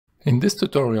In this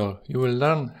tutorial, you will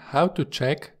learn how to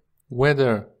check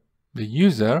whether the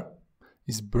user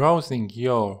is browsing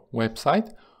your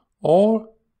website, or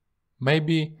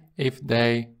maybe if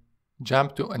they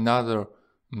jump to another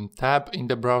tab in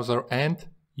the browser and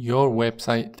your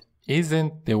website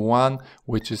isn't the one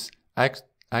which is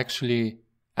actually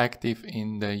active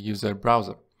in the user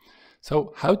browser.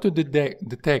 So how to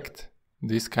detect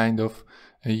this kind of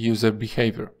user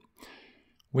behavior?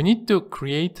 We need to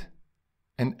create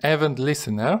an event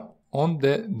listener on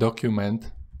the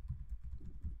document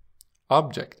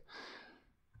object.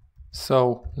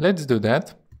 So let's do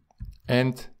that.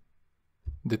 And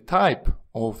the type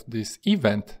of this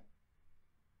event,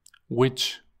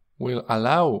 which will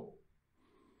allow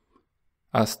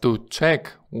us to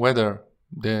check whether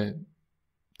the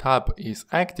tab is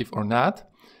active or not,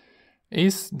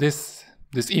 is this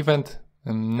event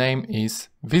name is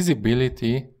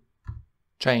visibility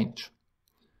change.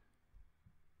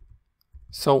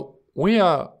 So we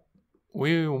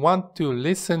want to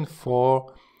listen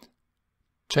for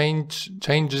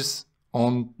changes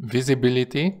on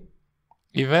visibility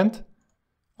event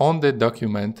on the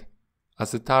document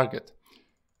as a target.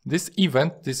 This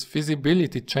event, this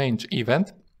visibility change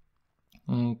event,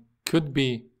 could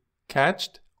be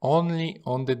catched only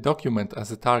on the document as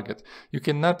a target. You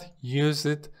cannot use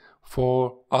it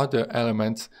for other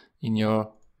elements in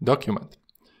your document.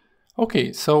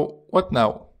 Okay, so what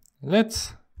now?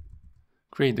 Let's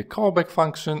create the callback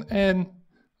function and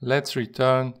let's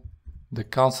return the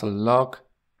console log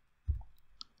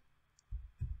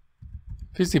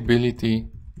visibility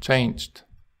changed.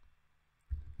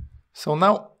 So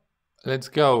now let's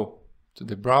go to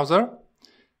the browser,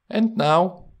 and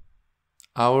now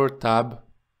our tab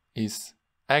is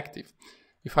active.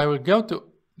 If I will go to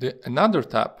another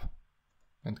tab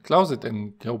and close it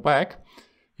and go back,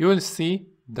 you will see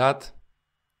that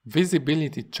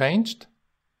visibility changed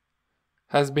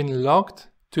has been logged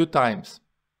 2 times.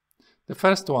 The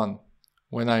first one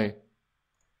when I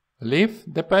leave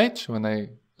the page, when I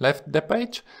left the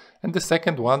page, and the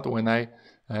second one when I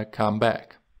came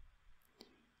back.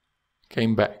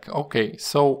 Okay,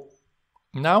 so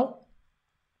now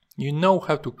you know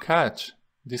how to catch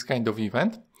this kind of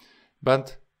event,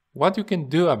 but what you can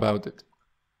do about it?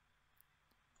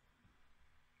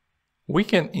 We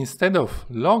can, instead of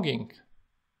logging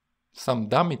some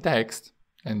dummy text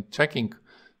and checking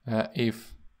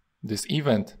if this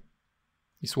event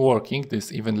is working,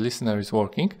 this event listener is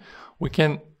working, we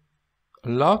can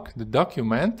log the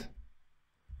document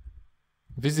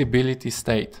visibility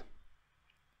state.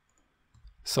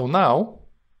 So now,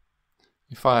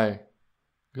 if I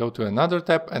go to another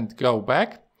tab and go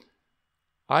back,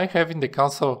 I have in the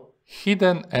console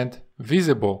hidden and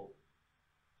visible.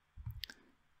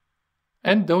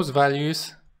 And those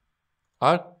values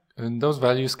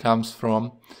comes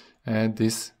from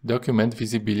this document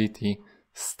visibility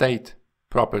state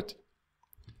property.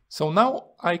 So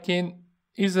now I can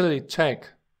easily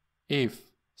check if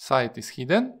site is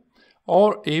hidden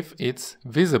or if it's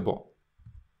visible.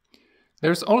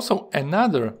 There's also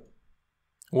another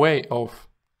way of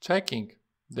checking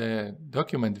the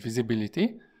document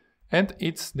visibility, and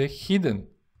it's the hidden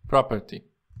property.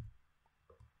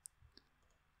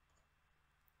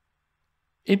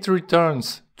 It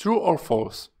returns true or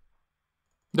false.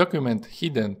 Document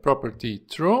hidden property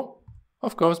true,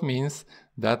 of course, means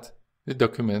that the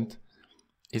document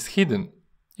is hidden.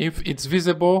 If it's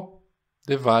visible,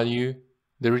 the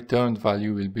returned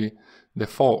value will be the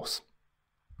false.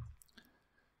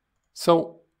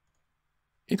 So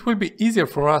it will be easier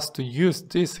for us to use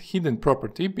this hidden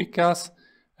property because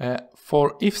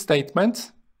for if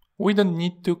statements, we don't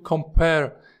need to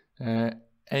compare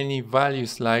any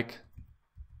values like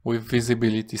with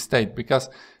visibility state, because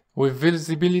with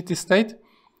visibility state,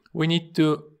 we need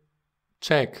to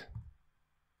check,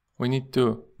 we need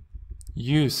to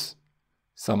use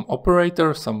some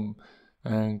operator,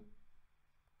 we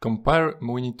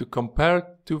need to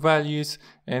compare 2 values,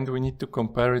 and we need to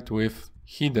compare it with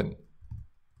hidden.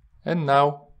 And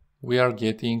now we are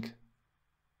getting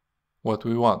what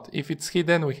we want. If it's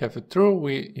hidden, we have a true.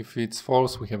 If it's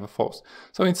false, we have a false.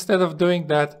 So instead of doing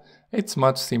that, it's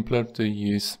much simpler to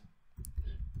use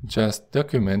just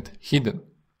document hidden.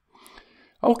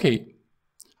 Okay,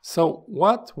 so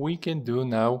what we can do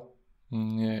now,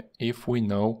 if we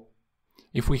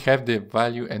have the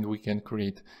value and we can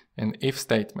create an if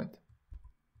statement.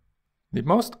 The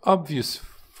most obvious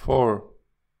for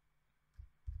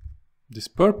this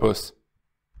purpose,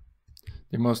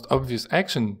 the most obvious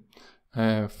action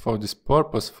for this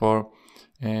purpose, for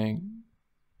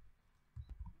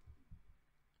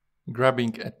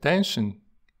grabbing attention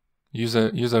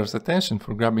user's attention,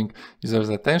 for grabbing user's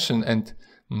attention and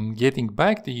getting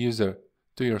back the user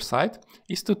to your site,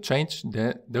 is to change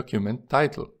the document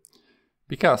title.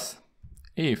 Because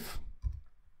if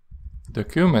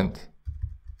document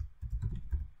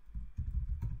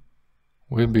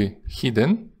will be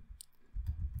hidden,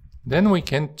 then we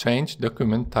can change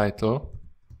document title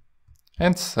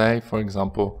and say, for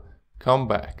example, come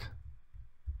back.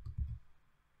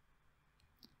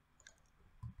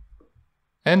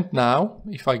 And now,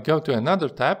 if I go to another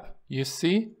tab, you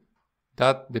see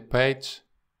that the page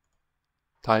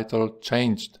title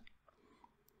changed.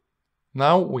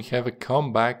 Now we have a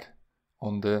come back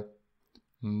on the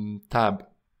tab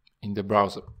in the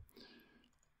browser.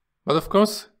 But of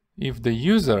course, if the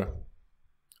user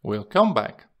will come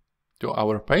back to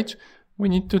our page, we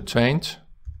need to change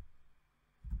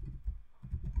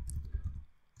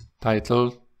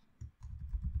title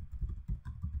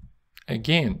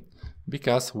again,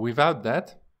 because without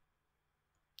that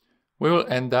we will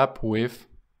end up with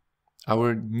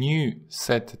our new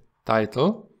set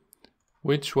title,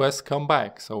 which was come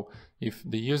back. So if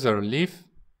the user leave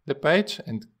the page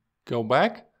and go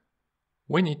back,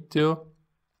 we need to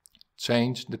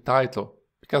change the title,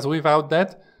 because without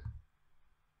that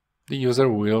the user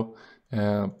will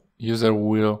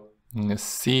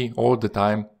see all the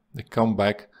time the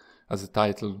comeback as a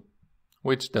title,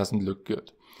 which doesn't look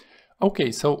good.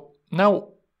 Okay, so now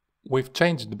we've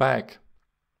changed back.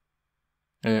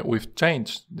 We've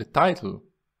changed the title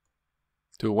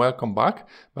to welcome back,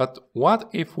 but what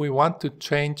if we want to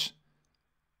change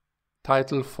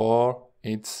title for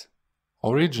its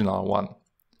original one?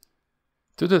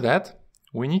 To do that,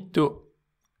 we need to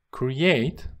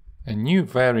create a new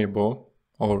variable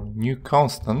or new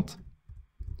constant,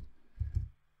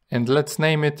 and let's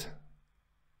name it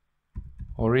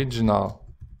original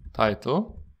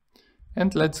title,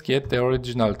 and let's get the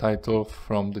original title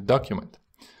from the document.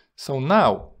 So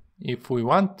now, if we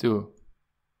want to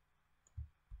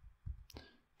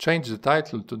change the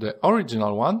title to the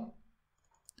original one,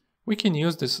 we can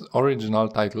use this original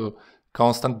title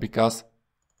constant because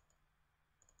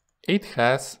it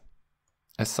has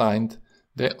assigned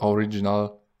the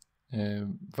original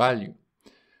value.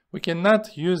 We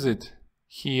cannot use it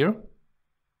here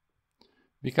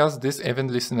because this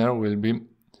event listener will be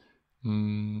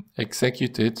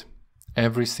executed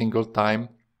every single time,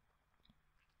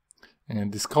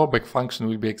 and this callback function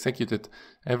will be executed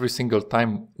every single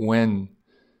time when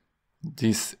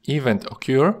this event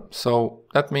occurs. So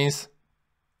that means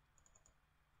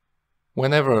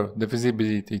whenever the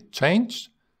visibility changes,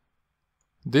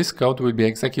 this code will be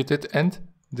executed and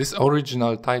this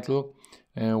original title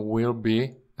will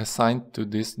be assigned to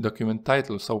this document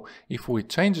title. So if we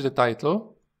change the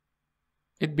title,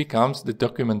 it becomes the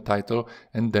document title,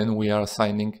 and then we are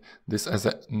assigning this as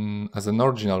an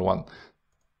original one.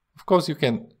 Of course, you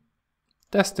can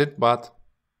test it, but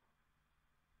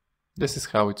this is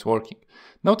how it's working.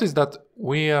 Notice that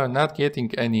we are not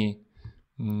getting any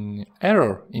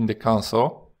error in the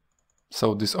console.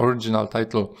 So this original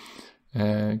title,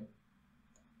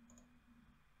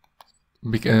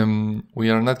 we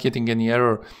are not getting any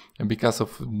error because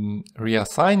of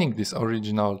reassigning this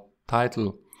original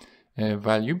title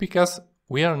value, because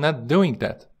we are not doing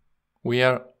that. We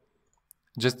are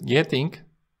just getting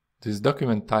this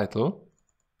document title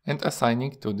and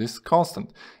assigning to this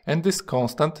constant. And this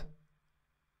constant,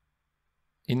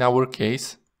 in our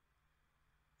case,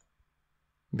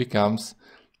 becomes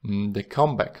the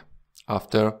comeback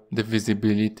after the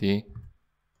visibility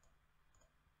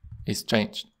is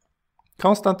changed.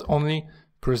 Constant only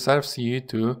preserves you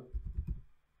to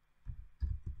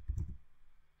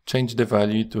change the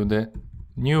value to the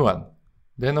new one.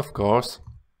 Then, of course,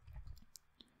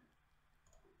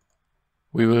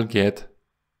 we will get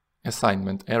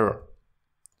assignment error.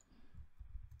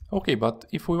 Okay, but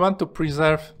if we want to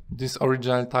preserve this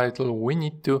original title, we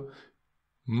need to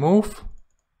move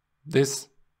this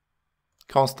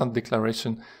constant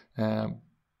declaration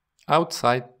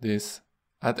outside this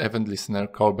add event listener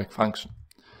callback function.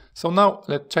 So now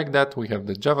let's check that we have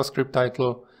the JavaScript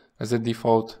title as a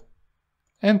default,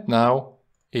 and now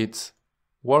it's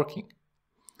working.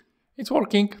 It's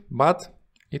working, but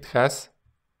it has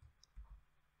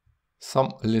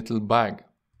some little bug.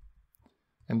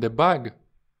 And the bug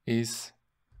is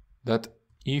that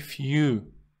if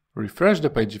you refresh the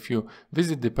page, if you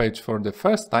visit the page for the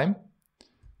first time,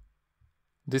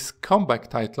 this comeback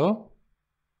title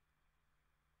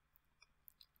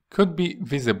could be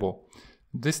visible.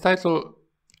 This title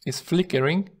is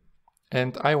flickering,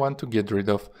 and I want to get rid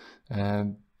of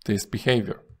this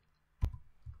behavior.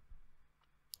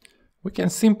 We can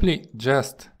simply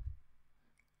just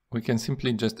we can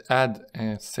simply just add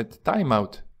a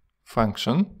setTimeout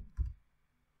function.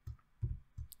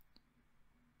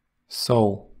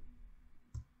 So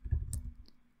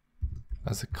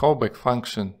as a callback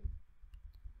function,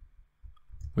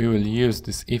 we will use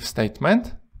this if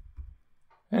statement,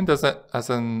 and as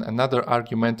another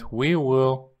argument, we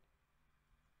will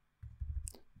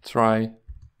try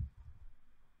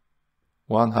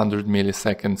 100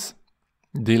 milliseconds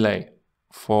delay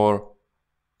for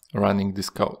running this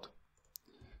code.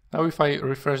 Now if I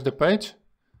refresh the page,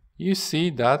 you see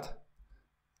that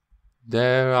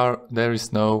there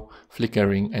is no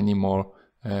flickering anymore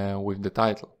with the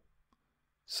title.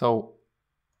 So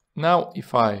now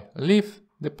if I leave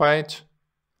the page,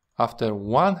 after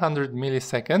 100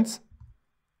 milliseconds,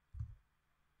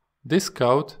 this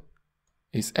code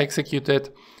is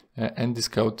executed and this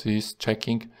code is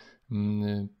checking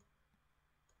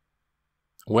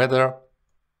whether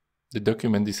the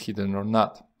document is hidden or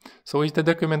not. So if the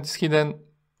document is hidden,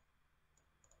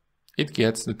 it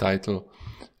gets the title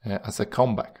as a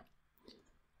comeback.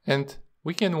 And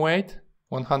we can wait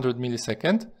 100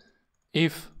 milliseconds.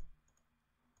 If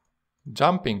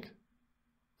jumping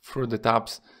through the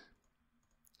tabs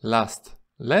lasts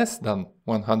less than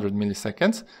 100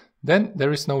 milliseconds, then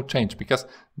there is no change because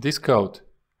this code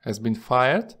has been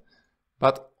fired,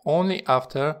 but only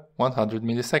after 100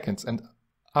 milliseconds. And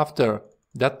after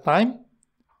that time,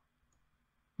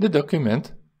 the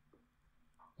document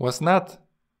was not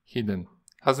hidden,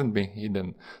 hasn't been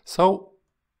hidden. So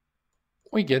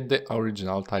we get the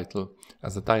original title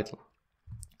as a title.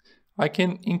 I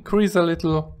can increase a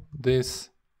little this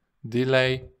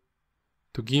delay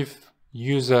to give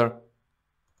user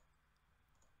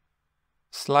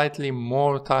slightly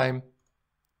more time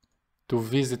to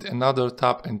visit another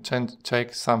tab and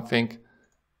check something.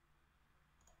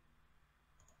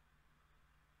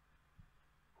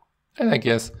 And I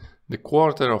guess the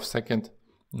quarter of second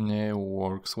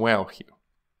works well here.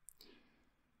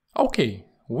 Okay,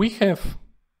 we have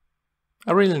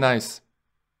a really nice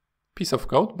piece of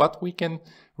code, but we can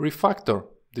refactor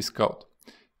this code.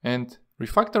 And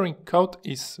refactoring code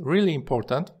is really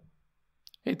important.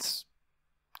 It's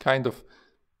kind of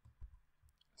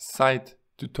side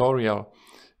tutorial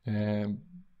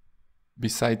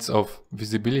besides of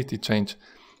visibility change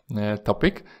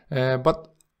topic, but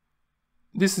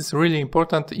this is really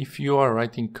important if you are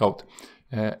writing code.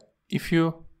 If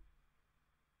you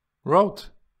wrote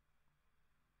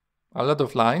a lot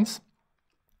of lines,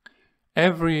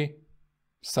 every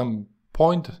some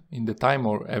point in the time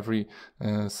or every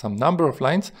some number of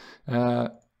lines,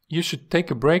 you should take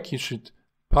a break. You should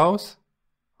pause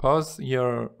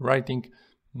your writing,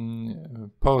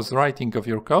 pause writing of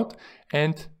your code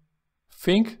and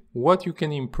think what you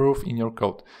can improve in your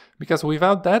code. Because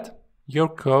without that, your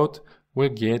code will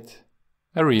get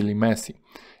really messy.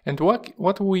 And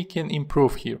what we can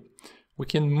improve here? We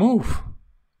can move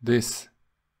this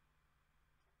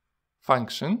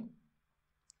function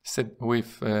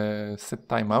with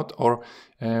setTimeout, or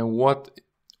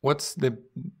what's the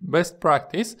best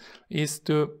practice is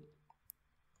to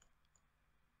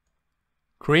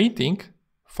creating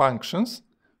functions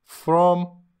from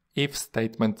if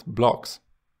statement blocks.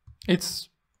 It's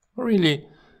really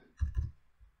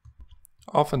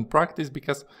often practiced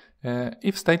because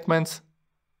if statements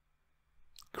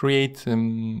create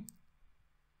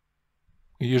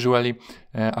usually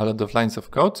a lot of lines of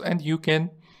code, and you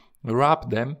can wrap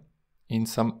them in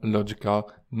some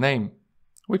logical name,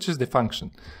 which is the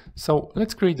function. So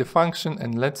let's create the function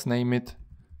and let's name it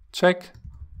check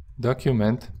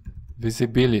document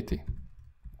visibility.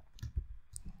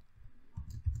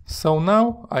 So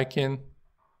now I can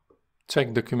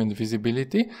check document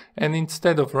visibility, and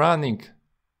instead of running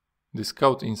this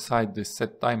code inside this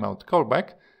setTimeout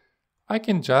callback, I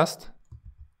can just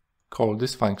call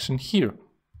this function here.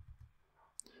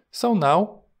 So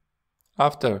now,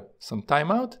 after some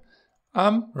timeout,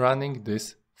 I'm running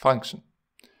this function.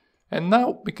 And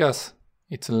now, because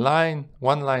it's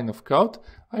one line of code,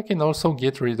 I can also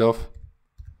get rid of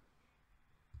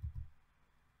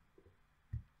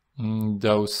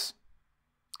those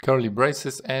curly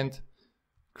braces and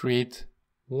create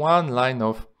one line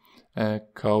of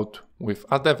code with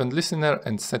add event listener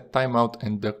and setTimeout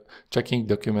and checking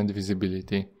document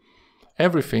visibility.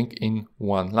 Everything in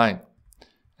one line.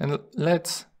 And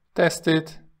let's test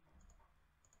it.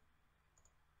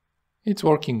 It's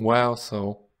working well,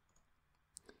 so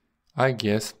I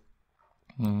guess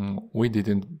we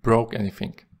didn't break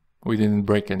anything.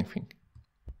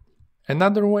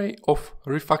 Another way of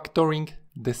refactoring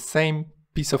the same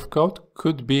piece of code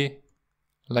could be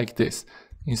like this.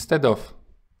 Instead of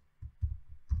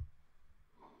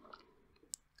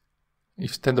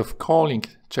instead of calling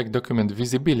check document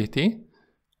visibility,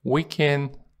 we can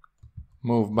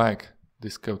move back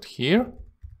this code here,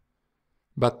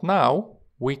 but now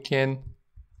we can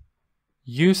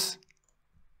use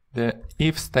the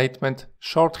if statement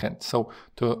shorthand. So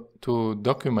to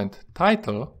document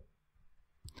title,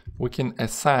 we can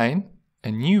assign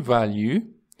a new value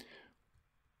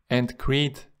and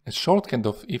create a shorthand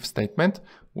of if statement,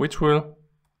 which will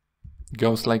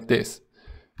goes like this.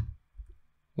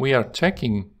 We are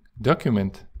checking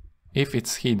document if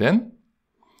it's hidden.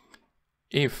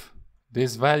 If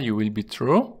this value will be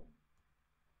true,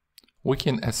 we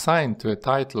can assign to a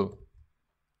title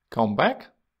comeback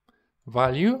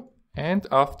value, and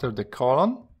after the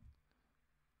colon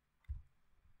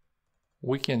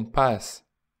we can pass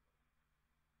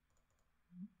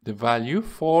the value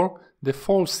for the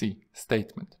falsy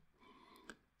statement.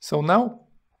 So now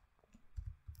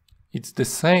it's the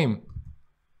same,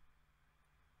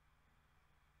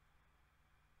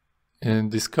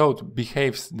 and this code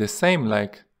behaves the same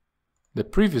like the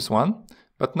previous one,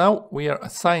 but now we are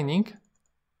assigning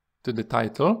to the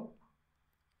title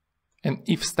an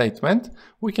if statement.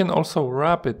 We can also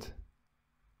wrap it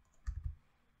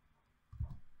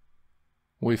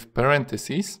with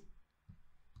parentheses,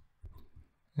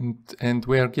 and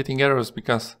we are getting errors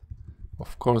because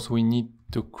of course we need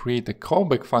to create a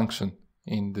callback function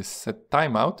in this set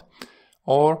timeout,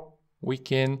 or we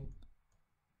can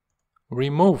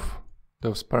remove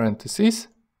those parentheses,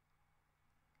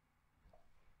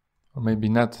 or maybe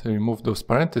not remove those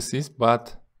parentheses,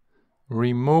 but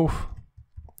remove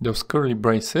those curly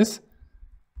braces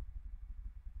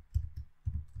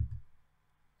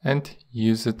and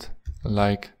use it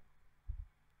like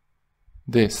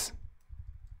this.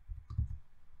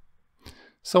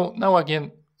 So now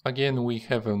again we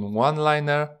have a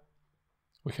one-liner.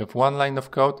 We have one line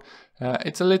of code.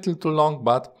 It's a little too long,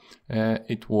 but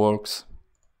it works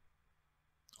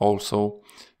also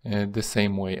the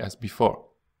same way as before.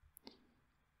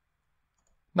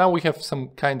 Now we have some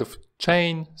kind of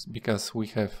chain because we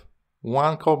have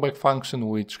one callback function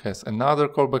which has another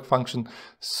callback function.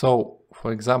 So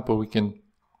for example, we can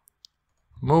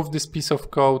move this piece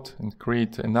of code and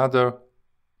create another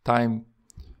time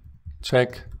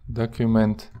check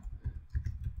document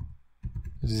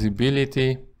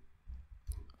visibility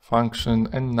function,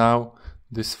 and now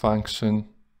this function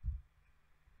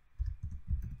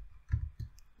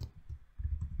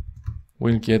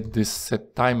will get this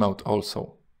set timeout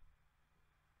also.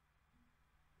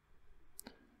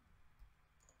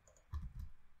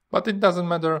 But it doesn't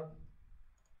matter.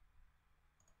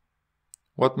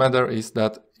 What matters is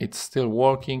that it's still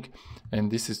working, and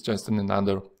this is just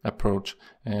another approach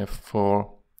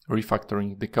for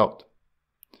refactoring the code.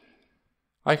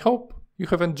 I hope you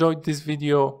have enjoyed this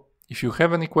video. If you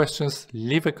have any questions,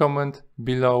 leave a comment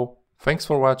below. Thanks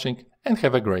for watching and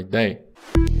have a great day.